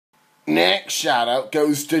Next shout out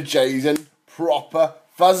goes to Jayden proper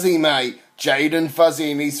Fussey, mate. Jayden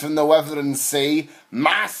Fussey, and he's from the Withernsea.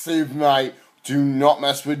 Massive, mate. Do not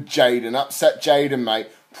mess with Jayden. Upset Jayden, mate.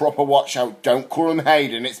 Proper watch out. Don't call him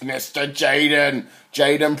Hayden. It's Mr. Jayden.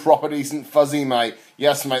 Jayden, proper decent Fussey, mate.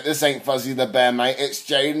 Yes, mate, this ain't Fuzzy the Bear, mate. It's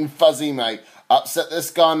Jayden Fussey, mate. Upset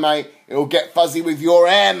this guy, mate. It'll get fuzzy with your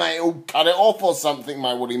hair, mate. It'll cut it off or something,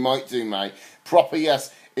 mate. What he might do, mate. Proper,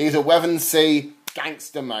 yes. He's a Withernsea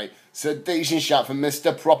gangster, mate. So decent shout for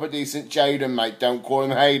Mr. Proper Decent Jayden, mate. Don't call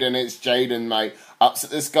him Hayden. It's Jayden, mate.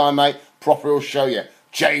 Upset this guy, mate. Proper will show you.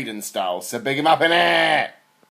 Jayden style. So big him up in it.